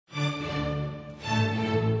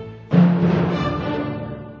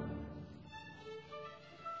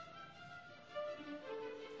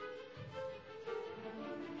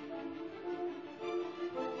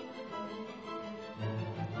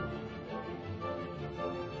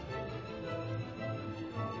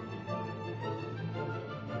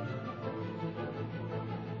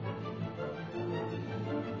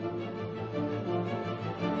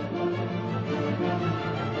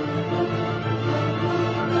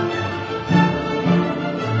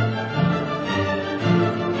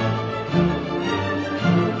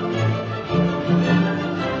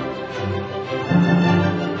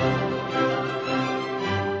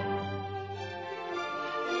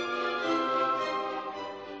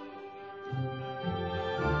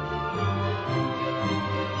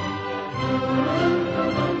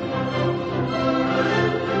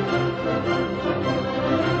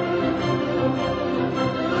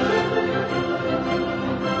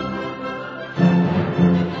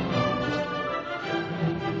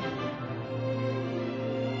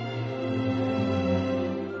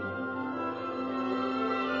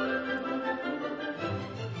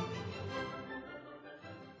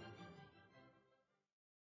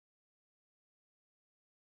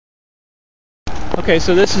Okay,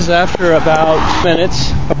 so this is after about 2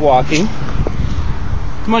 minutes of walking.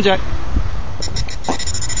 Come on, Jack.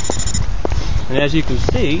 And as you can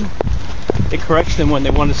see, it corrects them when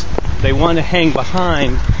they want to hang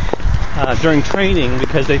behind during training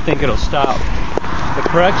because they think it'll stop the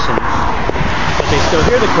correction. But they still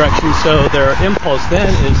hear the correction, so their impulse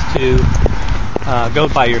then is to go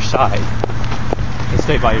by your side and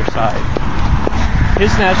stay by your side.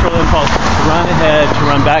 His natural impulse is to run ahead, to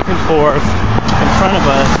run back and forth in front of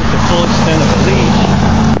us at the full extent of the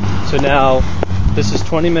leash. So now this is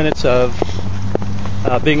 20 minutes of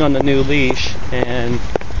being on the new leash, and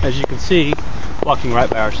as you can see, walking right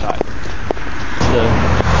by our side.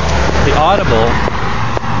 The audible,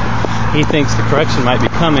 he thinks the correction might be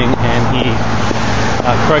coming, and he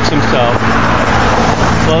corrects himself,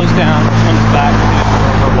 slows down, comes back to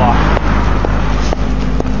where we're walking.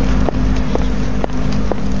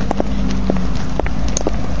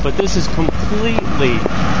 But this is completely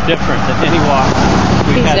different than any walk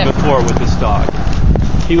we've had before with this dog.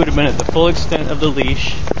 He would have been at the full extent of the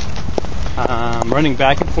leash, running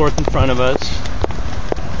back and forth in front of us.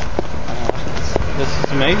 This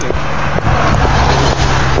is amazing.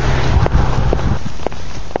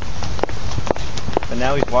 But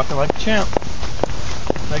now he's walking like a champ.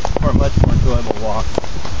 Makes for a much more enjoyable walk.